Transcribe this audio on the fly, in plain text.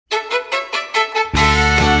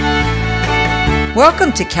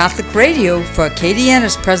Welcome to Catholic Radio for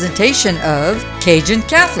Acadiana's presentation of Cajun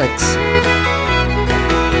Catholics.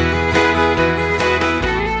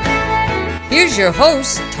 Here's your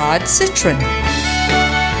host, Todd Citron.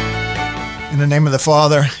 In the name of the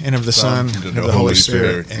Father, and of the Son, and of the Holy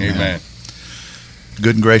Spirit. Amen.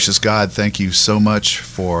 Good and gracious God, thank you so much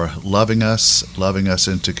for loving us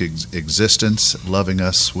into existence, loving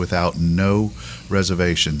us without no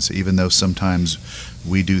reservations, even though sometimes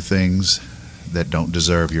we do things that don't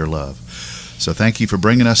deserve your love. So thank you for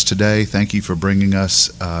bringing us today. Thank you for bringing us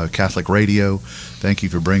Catholic Radio. Thank you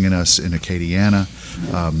for bringing us in Acadiana,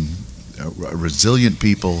 a resilient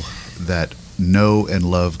people that know and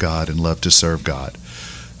love God and love to serve God.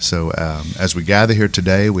 So as we gather here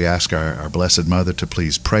today, we ask our Blessed Mother to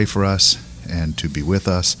please pray for us and to be with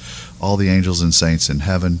us, all the angels and saints in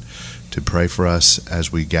heaven, to pray for us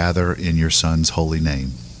as we gather in your Son's holy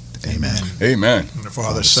name. Amen. Amen. In the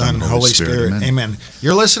Father, Son, and Holy Spirit. Amen.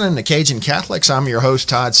 You're listening to Cajun Catholics. I'm your host,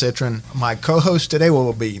 Todd Citron. My co-host today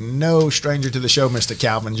will be no stranger to the show, Mr.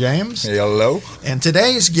 Calvin James. Hello. And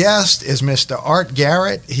today's guest is Mr. Art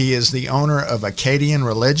Garrett. He is the owner of Acadian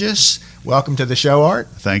Religious. Welcome to the show, Art.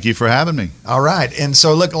 Thank you for having me. All right. And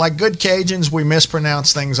so, look, like good Cajuns, we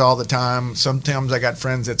mispronounce things all the time. Sometimes I got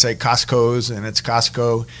friends that say Costco's, and it's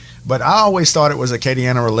Costco. But I always thought it was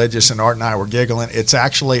Acadiana Religious, and Art and I were giggling. It's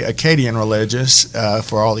actually Acadian Religious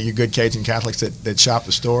for all of you good Cajun Catholics that shop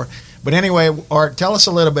the store. But anyway, Art, tell us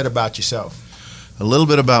a little bit about yourself. A little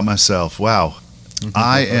bit about myself. Wow.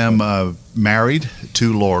 I am married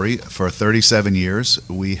to Lori for 37 years.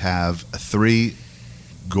 We have 3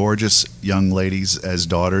 gorgeous young ladies as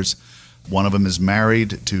daughters. One of them is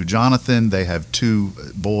married to Jonathan. They have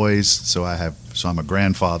 2 boys, so I'm a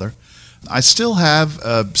grandfather. I still have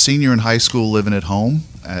a senior in high school living at home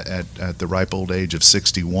at the ripe old age of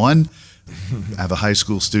 61. I have a high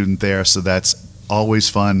school student there, so that's always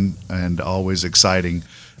fun and always exciting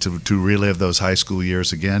to relive those high school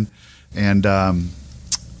years again. And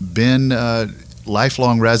been a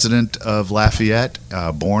lifelong resident of Lafayette,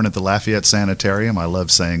 born at the Lafayette Sanitarium. I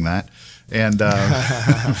love saying that. And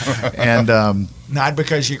not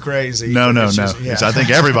because you're crazy. No. Yeah. I think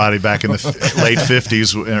everybody back in the late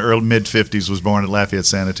 50s, early mid 50s, was born at Lafayette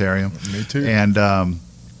Sanitarium. Me too. And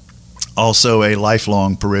also a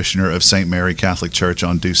lifelong parishioner of St. Mary Catholic Church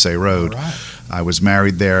on Doucet Road. All right. I was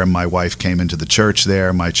married there. My wife came into the church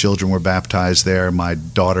there. My children were baptized there. My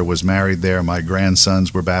daughter was married there. My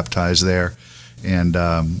grandsons were baptized there. And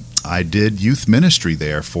I did youth ministry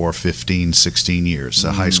there for 15, 16 years,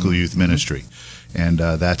 high school youth ministry. And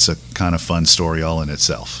that's a kind of fun story all in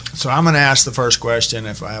itself. So I'm going to ask the first question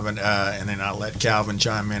if I haven't, and then I'll let Calvin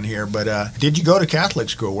chime in here. But did you go to Catholic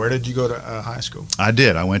school? Where did you go to high school? I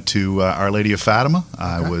did. I went to Our Lady of Fatima. Okay.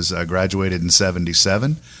 I was graduated in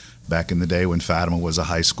 77. Back in the day when Fatima was a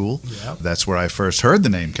high school. Yep. That's where I first heard the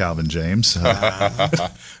name Calvin James in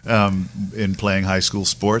playing high school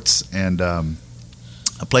sports. And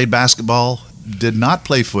I played basketball, did not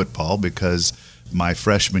play football because my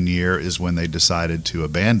freshman year is when they decided to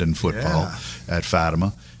abandon football at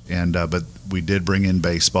Fatima. And but we did bring in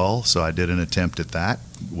baseball, so I did an attempt at that.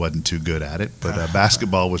 Wasn't too good at it, but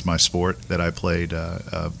basketball was my sport that I played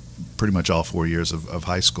pretty much all 4 years of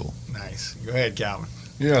high school. Nice. Go ahead, Calvin.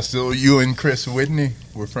 Yeah, so you and Chris Whitney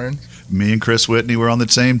were friends? Me and Chris Whitney were on the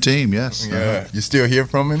same team, yes. Yeah. You still hear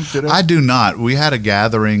from him today? I do not. We had a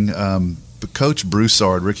gathering. Coach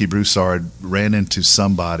Broussard, Ricky Broussard, ran into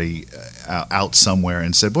somebody out somewhere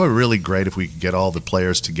and said, boy, really great if we could get all the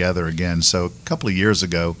players together again. So a couple of years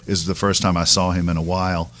ago is the first time I saw him in a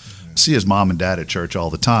while. See his mom and dad at church all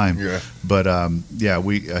the time. Yeah. But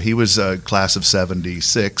he was class of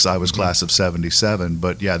 76. I was class of 77.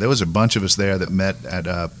 But yeah, there was a bunch of us there that met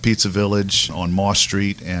at Pizza Village on Moss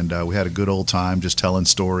Street, and we had a good old time just telling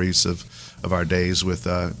stories of our days with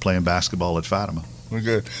playing basketball at Fatima. We're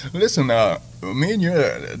good. Listen, me and you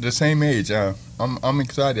are the same age. I'm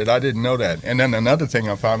excited. I didn't know that. And then another thing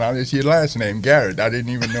I found out is your last name, Garrett. I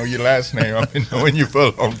didn't even know your last name. I've been knowing you for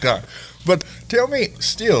a long time. But tell me,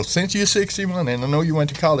 still, since you're 61, and I know you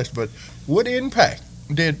went to college, but what impact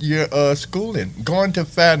did your schooling, going to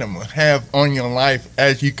Fatima, have on your life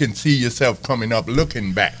as you can see yourself coming up,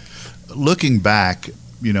 looking back? Looking back,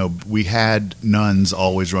 we had nuns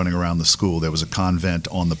always running around the school. There was a convent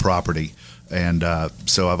on the property. And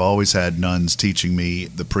so I've always had nuns teaching me.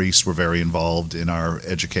 The priests were very involved in our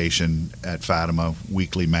education at Fatima,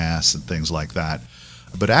 weekly mass and things like that.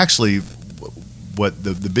 But actually, what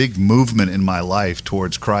the big movement in my life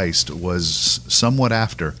towards Christ was somewhat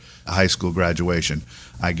after high school graduation.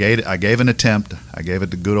 I gave an attempt. I gave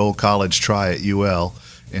it the good old college try at UL,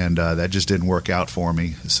 And that just didn't work out for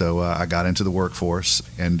me. So I got into the workforce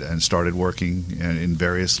and started working in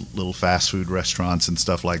various little fast food restaurants and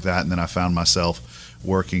stuff like that. And then I found myself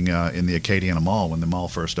working in the Acadiana Mall when the mall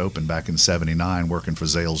first opened back in '79, working for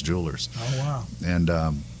Zales Jewelers. Oh, wow. And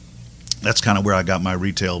that's kind of where I got my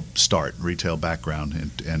retail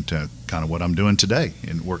background, and kind of what I'm doing today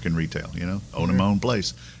in working retail, owning my own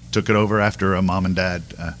place. Took it over after Mom and Dad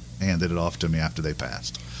handed it off to me after they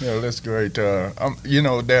passed. Yeah, that's great.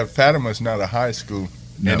 That Fatima's not a high school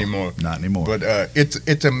anymore. Not anymore. But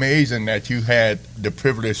it's amazing that you had the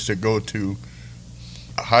privilege to go to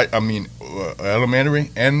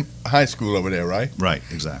elementary and high school over there, right? Right,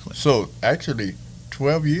 exactly. So actually,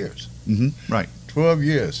 12 years. Mm-hmm. Right. 12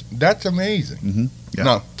 years. That's amazing. Mm-hmm. Yeah.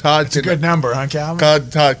 Now, Todd, It's a good number, huh, Calvin?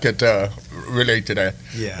 Todd could relate to that.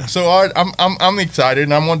 Yeah. So Art, I'm excited,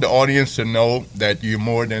 and I want the audience to know that you're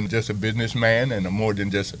more than just a businessman and more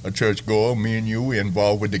than just a churchgoer. Me and you, we're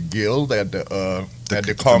involved with the guild at the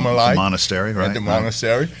Carmelite monastery, right? At the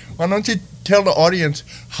monastery. Why don't you tell the audience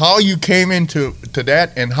how you came into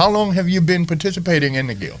that, and how long have you been participating in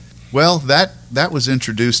the guild? Well, that was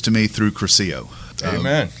introduced to me through Crescio.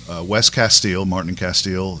 Amen. Wes Castile, Martin and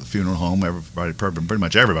Castile Funeral Home. Pretty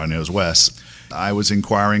much everybody knows Wes. I was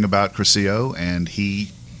inquiring about Crescio, and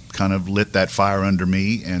he kind of lit that fire under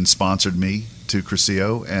me and sponsored me to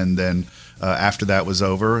Crescio. And then after that was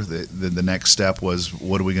over, the next step was,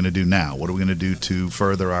 what are we going to do now? What are we going to do to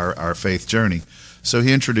further our faith journey? So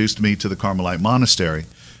he introduced me to the Carmelite Monastery,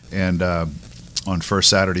 and on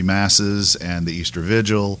First Saturday Masses and the Easter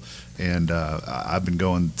Vigil. And I've been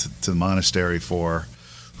going to the monastery for,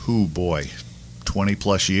 20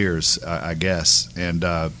 plus years, I guess. And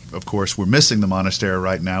of course, we're missing the monastery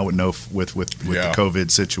right now with the COVID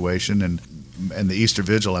situation and the Easter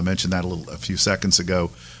Vigil. I mentioned that a few seconds ago.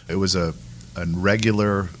 It was a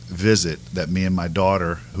regular visit that me and my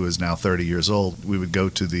daughter, who is now 30 years old, we would go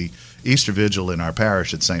to the Easter Vigil in our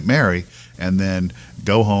parish at St. Mary, and then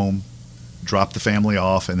go home, drop the family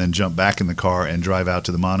off, and then jump back in the car and drive out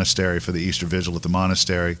to the monastery for the Easter Vigil at the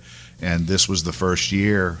monastery. And this was the first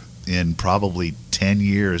year in probably 10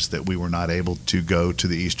 years that we were not able to go to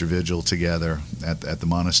the Easter Vigil together at the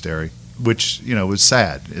monastery, which, was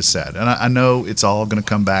sad. It's sad. And I know it's all going to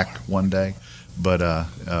come back one day, but,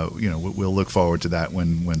 we'll look forward to that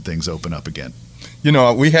when things open up again.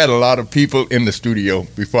 We had a lot of people in the studio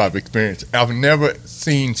before I've experienced. I've never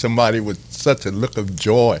seen somebody with such a look of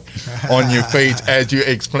joy on your face as you're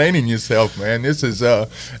explaining yourself, man. This is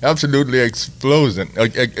absolutely explosive.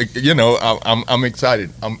 I'm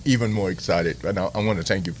excited. I'm even more excited. And I want to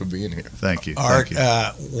thank you for being here. Thank you. Art,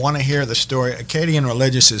 want to hear the story. Acadian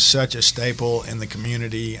Religious is such a staple in the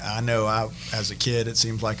community. I know as a kid, it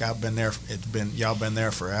seems like I've been there. Y'all been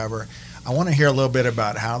there forever. I want to hear a little bit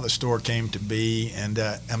about how the store came to be, and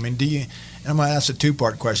I'm going to ask a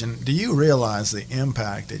two-part question. Do you realize the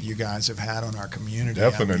impact that you guys have had on our community?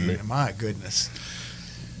 Definitely. My goodness.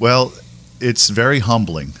 Well, it's very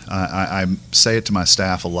humbling. I say it to my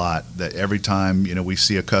staff a lot, that every time we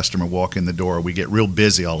see a customer walk in the door, we get real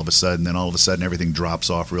busy all of a sudden, then all of a sudden everything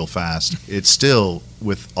drops off real fast. It's still,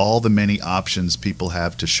 with all the many options people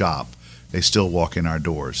have to shop, they still walk in our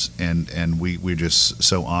doors, and we're just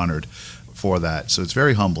so honored for that. So it's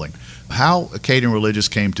very humbling. How Acadian Religious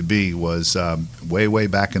came to be was way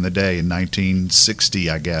back in the day in 1960,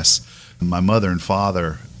 I guess. My mother and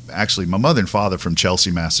father from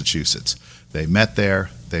Chelsea, Massachusetts. They met there,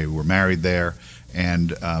 they were married there,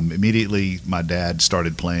 and immediately my dad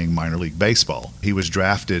started playing minor league baseball. He was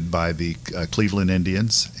drafted by the Cleveland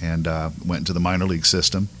Indians and went into the minor league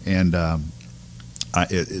system. And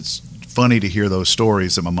it's funny to hear those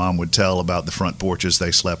stories that my mom would tell about the front porches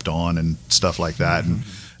they slept on and stuff like that.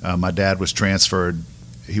 Mm-hmm. And my dad was transferred.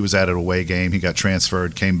 He was at an away game. He got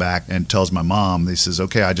transferred, came back, and tells my mom, he says,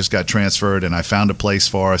 okay, I just got transferred and I found a place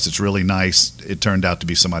for us. It's really nice. It turned out to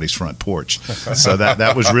be somebody's front porch. So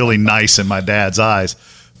that was really nice in my dad's eyes.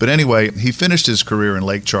 But anyway, he finished his career in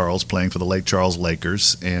Lake Charles, playing for the Lake Charles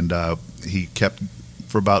Lakers, and he kept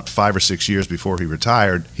for about 5 or 6 years before he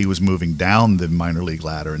retired. He was moving down the minor league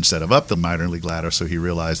ladder instead of up the minor league ladder, so he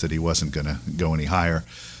realized that he wasn't going to go any higher.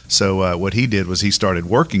 So what he did was he started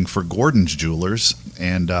working for Gordon's Jewelers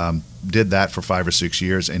and did that for 5 or 6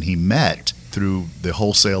 years, and he met through the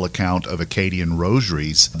wholesale account of Acadian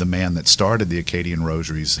Rosaries. The man that started the Acadian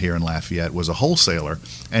Rosaries here in Lafayette was a wholesaler,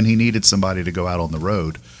 and he needed somebody to go out on the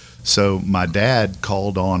road. So my dad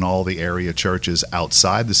called on all the area churches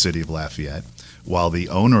outside the city of Lafayette, while the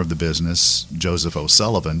owner of the business, Joseph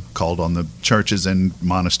O'Sullivan, called on the churches and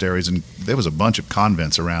monasteries, and there was a bunch of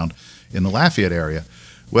convents around in the Lafayette area.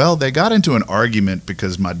 Well, they got into an argument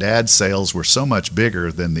because my dad's sales were so much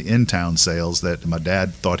bigger than the in-town sales that my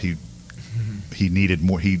dad thought he needed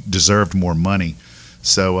more, he deserved more money.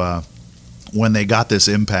 So when they got this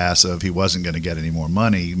impasse of he wasn't going to get any more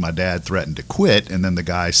money, my dad threatened to quit, and then the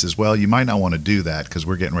guy says, well, you might not want to do that because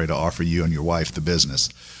we're getting ready to offer you and your wife the business.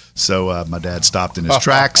 So my dad stopped in his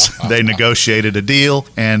tracks. They negotiated a deal,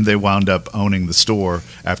 and they wound up owning the store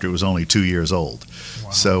after it was only 2 years old.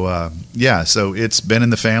 Wow. So so it's been in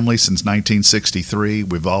the family since 1963.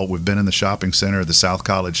 We've been in the shopping center, the South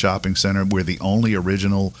College Shopping Center. We're the only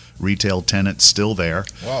original retail tenant still there.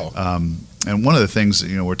 Wow. And one of the things,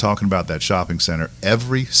 we're talking about that shopping center,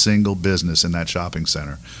 every single business in that shopping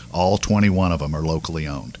center, all 21 of them are locally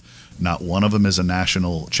owned. Not one of them is a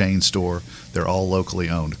national chain store. They're all locally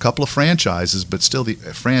owned. A couple of franchises, but still the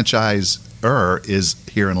franchisor is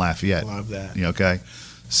here in Lafayette. Love that. Okay?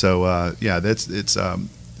 So, it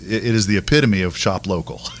is the epitome of shop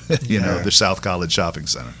local, the South College Shopping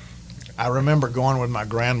Center. I remember going with my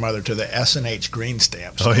grandmother to the S&H green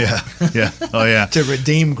stamps. Oh, yeah. Oh, yeah. To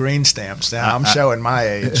redeem green stamps. Now, I'm showing my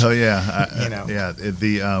age. Oh,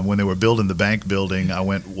 yeah. When they were building the bank building, I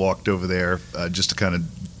walked over there just to kind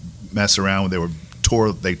of mess around.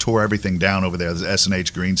 They tore everything down over there. The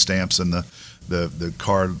S&H green stamps and the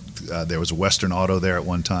card. There was a Western Auto there at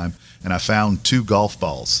one time, and I found 2 golf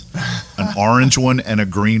balls, an orange one and a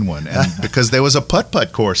green one, and because there was a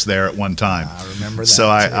putt-putt course there at one time. I remember that. So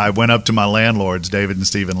I went up to my landlords, David and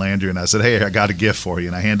Stephen Landry, and I said, "Hey, I got a gift for you."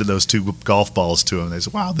 And I handed those 2 golf balls to them. They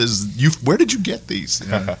said, "Wow, where did you get these?"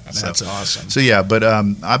 That's awesome. So yeah, but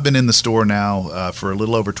I've been in the store now for a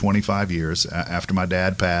little over 25 years. After my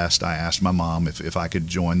dad passed, I asked my mom if I could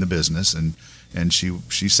join the business, and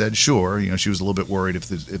she said sure. She was a little bit worried if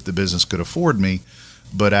the business could afford me.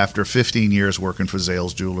 But after 15 years working for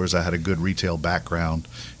Zales Jewelers, I had a good retail background,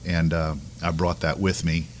 and I brought that with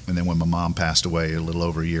me. And then when my mom passed away a little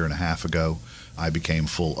over a year and a half ago, I became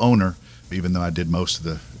full owner, even though I did most of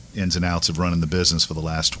the ins and outs of running the business for the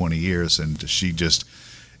last 20 years. And she just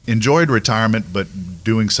enjoyed retirement, but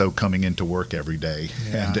doing so coming into work every day,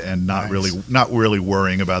 and not really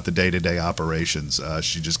worrying about the day-to-day operations.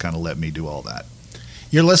 She just kind of let me do all that.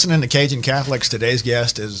 You're listening to Cajun Catholics. Today's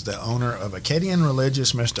guest is the owner of Acadian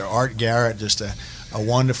Religious, Mr. Art Garrett, just a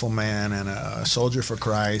wonderful man and a soldier for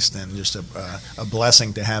Christ, and just a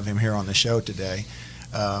blessing to have him here on the show today.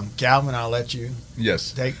 Calvin, I'll let you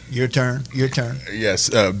take your turn. Yes,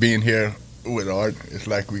 being here with Art, it's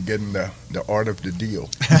like we're getting the art of the deal.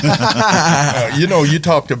 You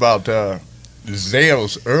talked about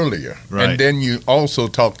Zales earlier, right. And then you also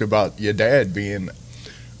talked about your dad being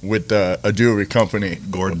with a jewelry company,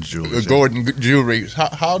 Gordon Jewelry. Gordon Jewelry.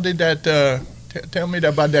 How did that? Tell me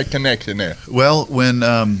about that connection there. Well, when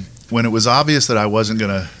it was obvious that I wasn't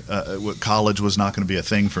going to, college was not going to be a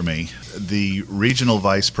thing for me, the regional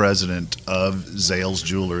vice president of Zales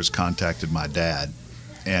Jewelers contacted my dad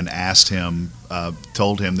and asked him,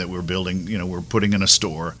 told him that we're putting in a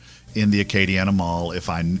store in the Acadiana Mall.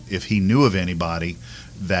 If he knew of anybody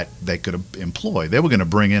that they could employ, they were going to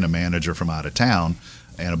bring in a manager from out of town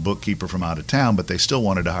and a bookkeeper from out of town, but they still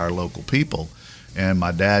wanted to hire local people. And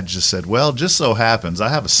my dad just said, well, just so happens I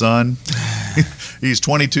have a son. He's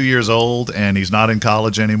 22 years old and he's not in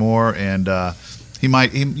college anymore, and you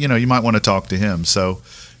might want to talk to him. So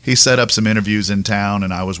he set up some interviews in town,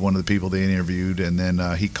 and I was one of the people they interviewed. And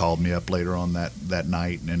then he called me up later on that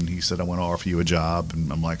night, and he said, I want to offer you a job.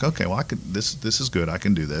 And I'm like, okay, well, this is good. I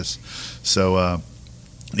can do this. So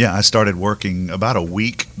I started working about a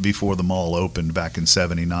week before the mall opened back in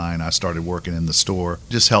 '79. I started working in the store,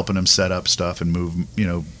 just helping them set up stuff and move,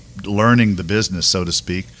 learning the business, so to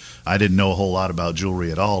speak. I didn't know a whole lot about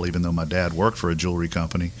jewelry at all, even though my dad worked for a jewelry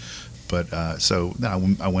company. But so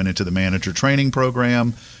I went into the manager training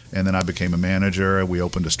program, and then I became a manager. We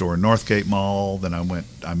opened a store in Northgate Mall. Then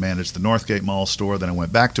I managed the Northgate Mall store. Then I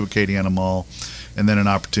went back to Acadiana Mall, and then an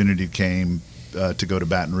opportunity came to go to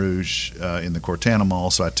Baton Rouge in the Cortana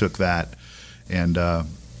Mall, so I took that and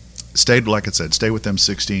stayed with them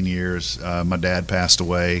 16 years. My dad passed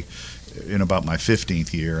away in about my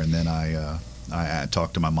 15th year, and then I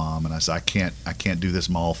talked to my mom, and I said, I can't do this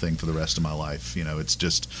mall thing for the rest of my life. It's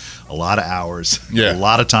just a lot of hours, a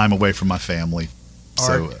lot of time away from my family.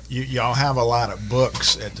 So y'all have a lot of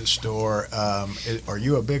books at the store. Are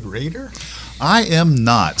you a big reader? I am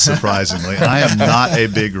not, surprisingly. I am not a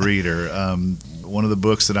big reader. One of the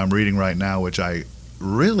books that I'm reading right now, which I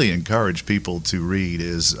really encourage people to read,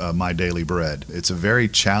 is My Daily Bread. It's a very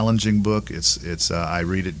challenging book. I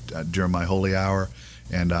read it during my holy hour,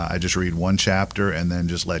 and I just read one chapter and then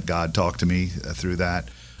just let God talk to me through that.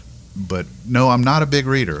 but no, I'm not a big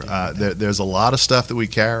reader. There's a lot of stuff that we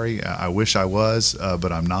carry. I wish I was,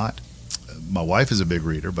 but I'm not. My wife is a big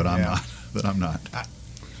reader, but I'm not. But I'm not.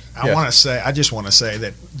 I just want to say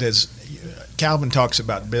that Calvin talks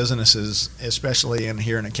about businesses, especially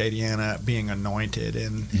here in Acadiana, being anointed,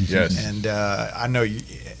 and I know you.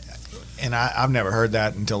 And I've never heard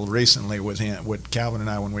that until recently with Calvin and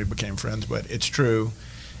I when we became friends, but it's true.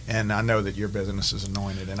 And I know that your business is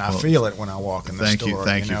anointed, and I feel it when I walk in the store.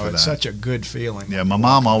 Thank you for it's that. such a good feeling. Yeah, my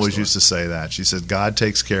mom always used to say that. She said, God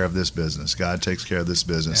takes care of this business. God takes care of this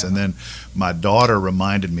business. Yeah. And then my daughter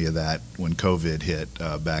reminded me of that when COVID hit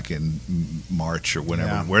back in March or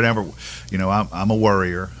whenever. You know, I'm a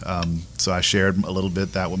worrier, so I shared a little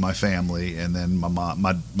bit that with my family. And then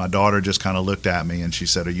my daughter just kind of looked at me and she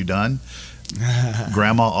said, "Are you done?"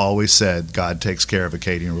 Grandma always said, God takes care of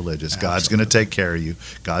Acadian Religious. God's going to take care of you.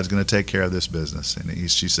 God's going to take care of this business.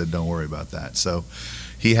 And she said, don't worry about that. So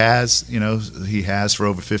he has for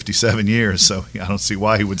over 57 years. So I don't see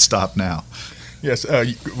why he would stop now. Yes,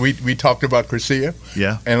 we talked about Crescia.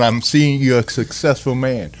 Yeah. And I'm seeing you're a successful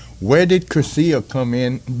man. Where did Crescia come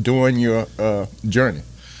in during your journey?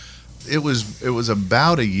 It was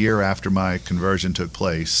about a year after my conversion took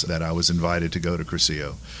place that I was invited to go to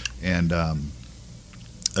Crescia. And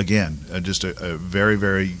again, just a very,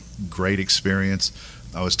 very great experience.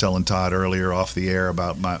 I was telling Todd earlier off the air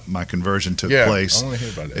about my conversion took place. I want to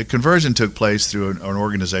hear about that. Conversion took place through an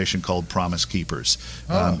organization called Promise Keepers.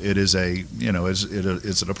 It is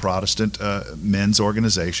it's a Protestant men's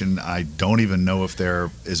organization. I don't even know if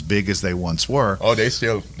they're as big as they once were. Oh, they're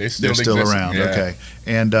still around. Yeah. Okay.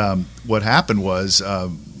 And what happened was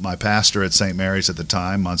my pastor at St. Mary's at the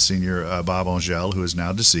time, Monsignor Bob Angel, who is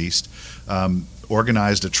now deceased,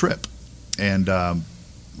 organized a trip, and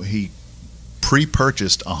he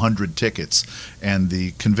pre-purchased 100 tickets, and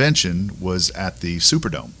the convention was at the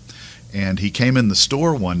Superdome. And he came in the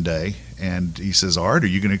store one day and he says, "Art, are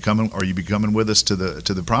you going to come? Are you be coming with us to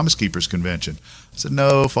the Promise Keepers convention?" I said,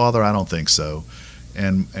 "No, Father, I don't think so."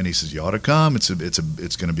 And he says, "You ought to come. It's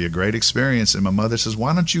going to be a great experience." And my mother says,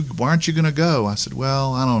 "Why aren't you going to go?" I said,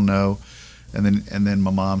 "Well, I don't know." And then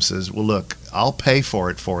my mom says, "Well, look, I'll pay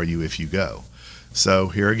for it for you if you go." So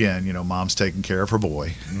here again, mom's taking care of her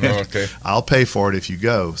boy. Okay. I'll pay for it if you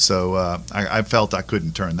go. So I felt I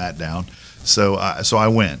couldn't turn that down. So I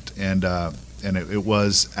went, and it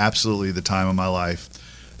was absolutely the time of my life.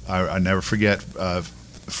 I never forget.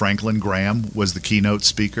 Franklin Graham was the keynote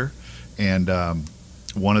speaker, and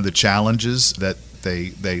one of the challenges that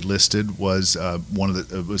they listed was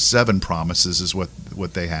it was 7 promises is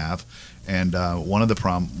what they have, and one of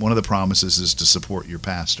the promises is to support your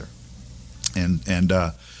pastor. And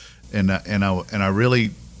I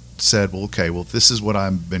really said, well, okay, well, if this is what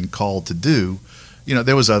I've been called to do,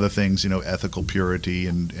 there was other things, ethical purity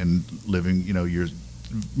and living, your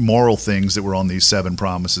moral things that were on these 7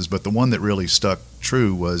 promises, but the one that really stuck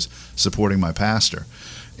true was supporting my pastor.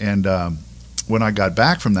 And when I got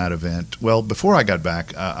back from that event, well, before I got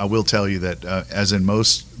back, I will tell you that as in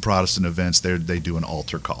most Protestant events, they do an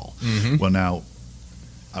altar call. Mm-hmm. Well, now,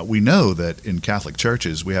 we know that in Catholic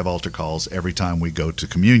churches we have altar calls every time we go to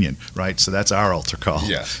communion, right? So that's our altar call,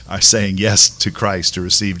 our saying yes to Christ, to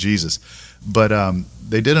receive Jesus. But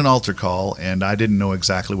they did an altar call, and I didn't know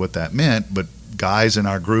exactly what that meant, but guys in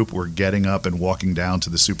our group were getting up and walking down to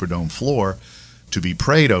the Superdome floor to be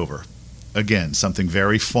prayed over. Again, something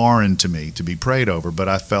very foreign to me, to be prayed over, but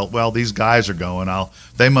I felt, well, these guys are going,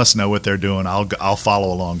 they must know what they're doing, I'll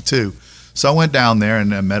follow along too. So I went down there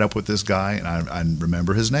and I met up with this guy, and I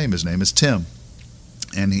remember his name. His name is Tim.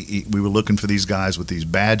 And we were looking for these guys with these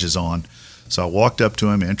badges on. So I walked up to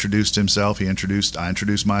him, introduced himself. I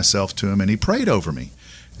introduced myself to him, and he prayed over me.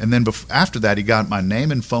 And then after that, he got my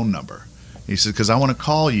name and phone number. He said, "Because I want to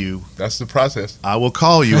call you." That's the process. I will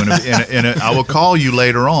call you, I will call you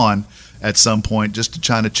later on at some point just to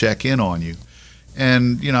try to check in on you.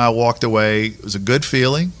 And I walked away. It was a good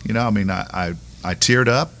feeling. I teared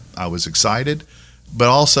up. I was excited, but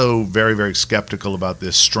also very, very skeptical about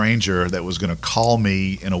this stranger that was going to call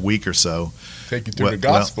me in a week or so. Take you through the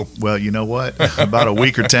gospel. Well, you know what? About a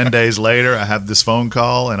week or 10 days later, I have this phone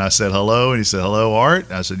call, and I said, "Hello," and he said, "Hello, Art?"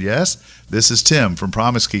 And I said, "Yes, this is Tim from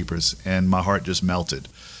Promise Keepers," and my heart just melted.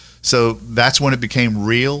 So that's when it became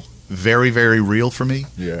real, very, very real for me.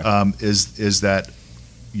 Yeah. Is that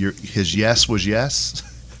his yes was yes,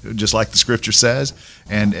 just like the scripture says,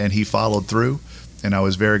 and he followed through. And I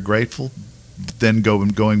was very grateful. Then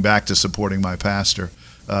going back to supporting my pastor,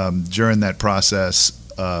 during that process,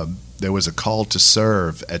 there was a call to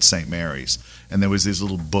serve at St. Mary's, and there was these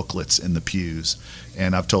little booklets in the pews.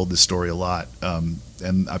 And I've told this story a lot.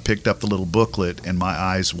 And I picked up the little booklet, and my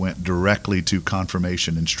eyes went directly to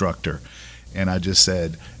confirmation instructor. And I just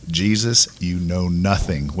said, Jesus, you know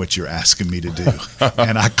nothing what you're asking me to do.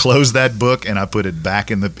 And I closed that book and I put it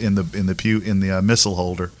back in the pew in the missal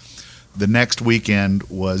holder. The next weekend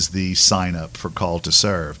was the sign up for Call to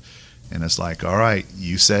Serve. And it's like, all right,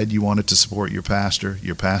 you said you wanted to support your pastor.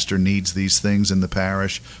 Your pastor needs these things in the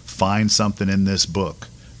parish. Find something in this book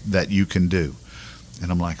that you can do.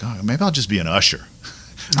 And I'm like, oh, maybe I'll just be an usher.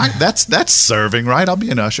 That's serving, right? I'll be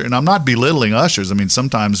an usher. And I'm not belittling ushers. I mean,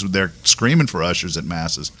 sometimes they're screaming for ushers at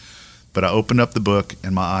masses. But I opened up the book,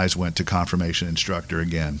 and my eyes went to confirmation instructor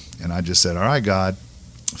again. And I just said, all right, God,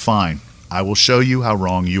 fine. I will show you how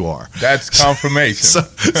wrong you are. That's confirmation.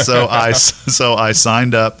 So I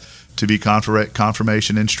signed up to be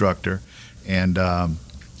confirmation instructor, and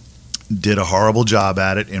did a horrible job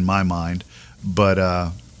at it in my mind. But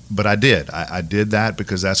I did. I did that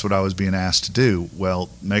because that's what I was being asked to do. Well,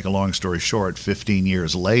 make a long story short, 15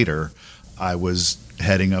 years later, I was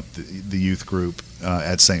heading up the youth group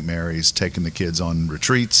at St. Mary's, taking the kids on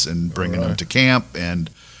retreats and bringing them to camp, and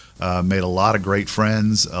made a lot of great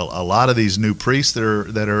friends. A lot of these new priests that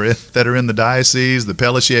are in the diocese, the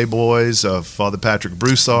Pelletier boys, Father Patrick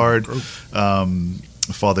Broussard,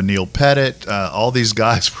 Father Neil Pettit, all these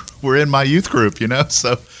guys were in my youth group,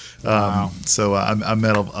 So. Wow. So I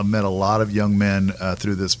met a lot of young men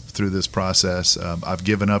through this process. I've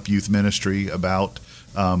given up youth ministry about.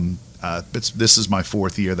 This is my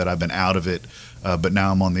 4th year that I've been out of it, but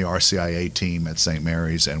now I'm on the RCIA team at St.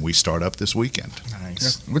 Mary's, and we start up this weekend.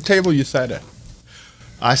 Nice. Yeah. What table you sat at?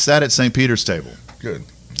 I sat at St. Peter's table. Good.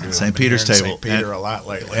 St. Peter's table. St. Peter a lot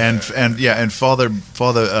lately. And Father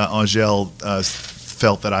Angel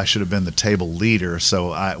felt that I should have been the table leader.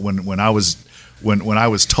 So when I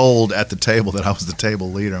was told at the table that I was the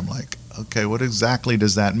table leader, I'm like, okay, what exactly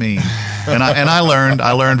does that mean? And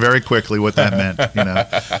I learned very quickly what that meant,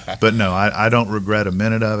 But no, I don't regret a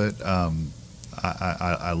minute of it.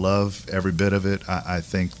 I love every bit of it. I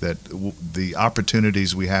think that the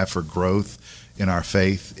opportunities we have for growth in our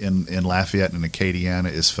faith in Lafayette and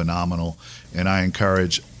Acadiana is phenomenal. And I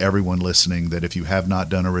encourage everyone listening that if you have not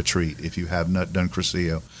done a retreat, if you have not done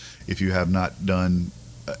Crescio, if you have not done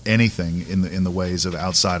anything in the ways of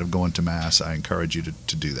outside of going to Mass, I encourage you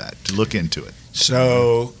to do that, to look into it.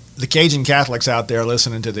 So the Cajun Catholics out there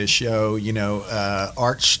listening to this show,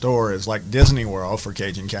 Arch Store is like Disney World for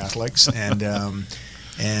Cajun Catholics,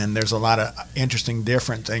 and there's a lot of interesting,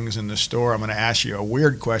 different things in the store. I'm going to ask you a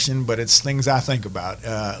weird question, but it's things I think about.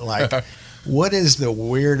 What is the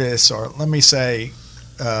weirdest, or let me say,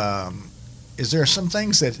 is there some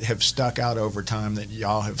things that have stuck out over time that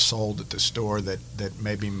y'all have sold at the store that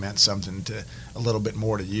maybe meant something to a little bit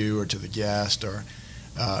more to you or to the guest, or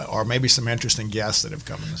maybe some interesting guests that have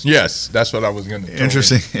come in the store? Yes, that's what I was going to do.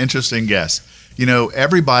 Interesting guests.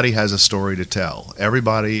 Everybody has a story to tell.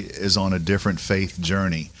 Everybody is on a different faith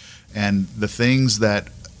journey. And the things that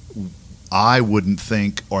I wouldn't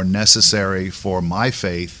think are necessary for my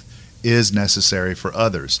faith is necessary for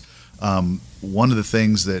others. One of the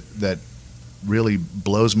things that really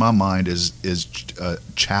blows my mind is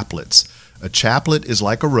chaplets. A chaplet is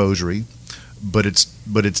like a rosary, but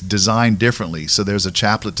it's designed differently. So there's a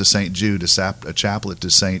chaplet to St. Jude, a chaplet to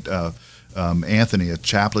St. Anthony, a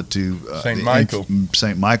chaplet to St. Michael,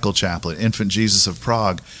 St. Michael chaplet, Infant Jesus of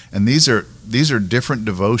Prague, and these are different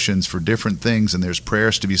devotions for different things, and there's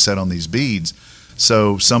prayers to be said on these beads.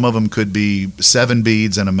 So some of them could be 7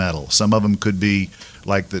 beads and a medal. Some of them could be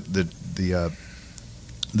like the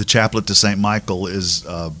chaplet to St. Michael is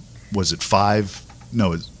was it 5?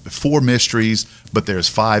 No, it's 4 mysteries, but there's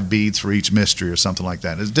 5 beads for each mystery or something like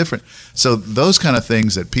that. It's different. So those kind of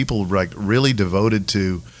things that people like really devoted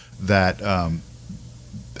to. That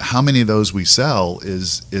how many of those we sell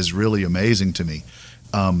is really amazing to me.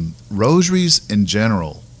 Rosaries in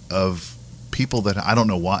general of people that I don't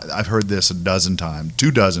know why. I've heard this 2 dozen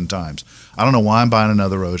times. I don't know why I'm buying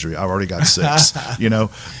another rosary. I've already got 6,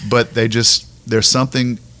 but there's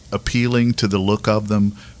something appealing to the look of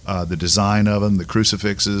them, the design of them, the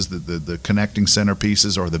crucifixes, the connecting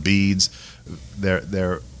centerpieces or the beads.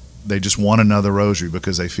 They just want another rosary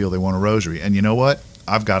because they feel they want a rosary. And you know what?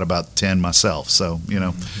 I've got about 10 myself, so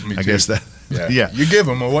I guess that. Yeah, you give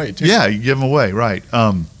them away too. Yeah, you give them away, right?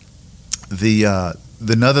 The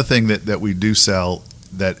another thing that we do sell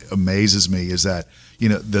that amazes me is that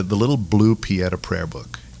the little blue Pieta prayer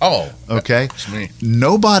book. Oh, okay. That's me.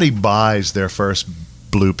 Nobody buys their first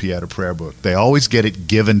blue Pieta prayer book. They always get it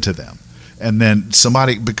given to them. And then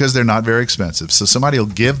somebody, because they're not very expensive, so somebody will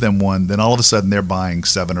give them one. Then all of a sudden they're buying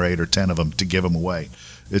 7 or 8 or 10 of them to give them away.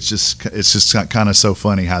 It's just kind of so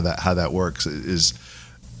funny how that works. Is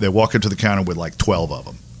they walk up to the counter with like 12 of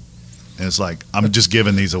them, and it's like, I'm just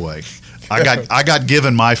giving these away. I got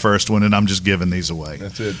given my first one, and I'm just giving these away.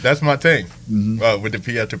 That's it. That's my thing with the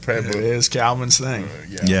Pieta prayer book. It is Calvin's thing.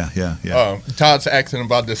 Yeah. Todd's asking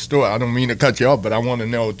about the store. I don't mean to cut you off, but I want to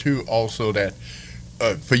know too also that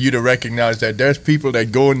for you to recognize that there's people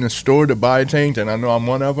that go in the store to buy things, and I know I'm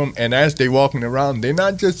one of them, and as they're walking around, they're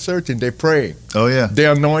not just searching, they're praying. Oh, yeah.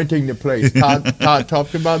 They're anointing the place. Todd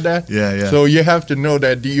talked about that. Yeah. So you have to know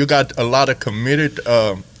that you got a lot of committed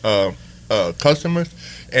customers,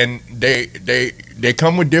 and they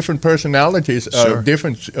come with different personalities, Sure.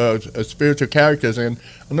 different spiritual characters. And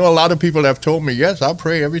I know a lot of people have told me, yes, I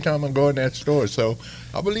pray every time I go in that store. So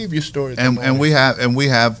I believe your story. And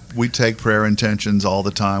we take prayer intentions all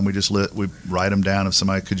the time. We write them down. If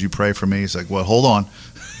somebody, could you pray for me? It's like, well, hold on.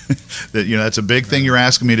 That's a big thing you're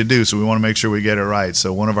asking me to do, so we want to make sure we get it right.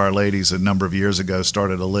 So one of our ladies a number of years ago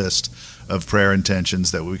started a list of prayer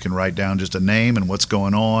intentions that we can write down, just a name and what's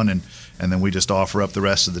going on, and then we just offer up the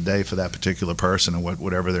rest of the day for that particular person and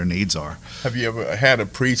whatever their needs are. Have you ever had a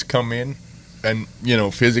priest come in and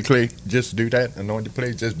physically just do that, anoint the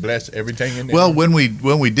place, just bless everything in there? Well, when we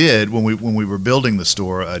were building the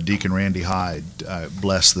store, Deacon Randy Hyde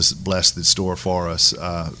blessed the store for us,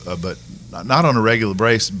 but not on a regular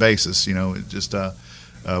basis. Just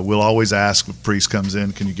we'll always ask if a priest comes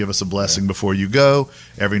in, can you give us a blessing before you go?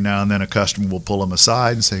 Every now and then a customer will pull him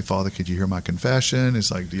aside and say, Father, could you hear my confession?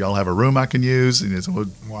 It's like, do y'all have a room I can use? And it's, well,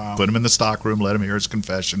 Wow. Put him in the stock room, let him hear his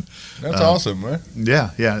confession. That's awesome, man.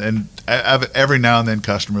 Yeah. And every now and then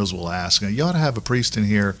customers will ask, you ought to have a priest in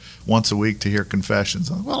here once a week to hear confessions.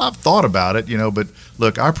 Well, I've thought about it, but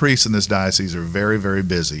look, our priests in this diocese are very, very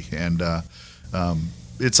busy, and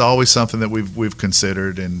it's always something that we've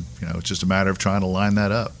considered, and it's just a matter of trying to line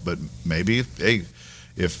that up. But maybe,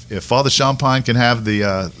 if Father Champagne can have the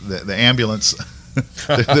ambulance,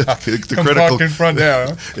 the critical in front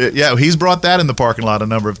there. Yeah, he's brought that in the parking lot a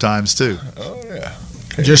number of times too. Oh yeah.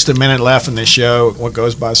 Just a minute left in the show. What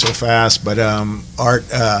goes by so fast, but Art,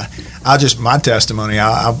 my testimony.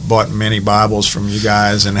 I bought many Bibles from you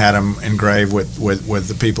guys and had them engraved with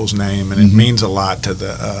the people's name, and it means a lot to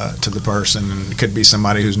the person. And it could be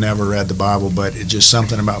somebody who's never read the Bible, but it's just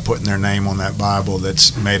something about putting their name on that Bible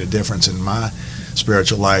that's made a difference in my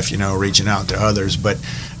spiritual life. Reaching out to others, but.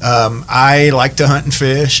 I like to hunt and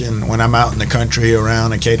fish, and when I'm out in the country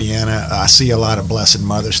around Acadiana, I see a lot of Blessed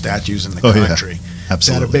Mother statues in the country.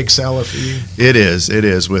 Absolutely. Is that a big seller for you? It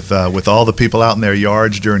is. With all the people out in their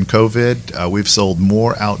yards during COVID, we've sold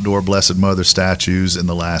more outdoor Blessed Mother statues in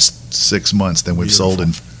the last 6 months than we've sold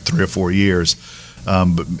in 3 or 4 years.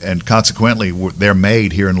 And consequently, they're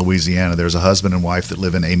made here in Louisiana. There's a husband and wife that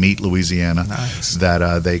live in Amite, Louisiana. Nice.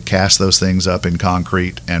 That they cast those things up in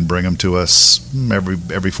concrete and bring them to us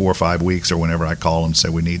every 4 or 5 weeks, or whenever I call them, say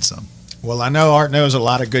we need some. Well, I know Art knows a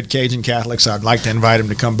lot of good Cajun Catholics. I'd like to invite him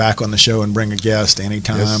to come back on the show and bring a guest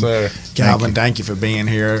anytime. Yes, sir. Calvin, thank you for being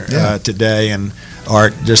here today. And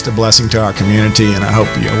Art, just a blessing to our community, and I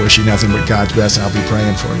wish you nothing but God's best, and I'll be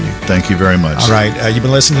praying for you. Thank you very much. All right. You've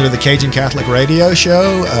been listening to the Cajun Catholic Radio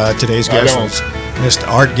Show. Today's guest was Mr.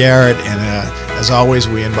 Art Garrett, and as always,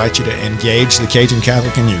 we invite you to engage the Cajun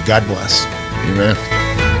Catholic in you. God bless. Amen.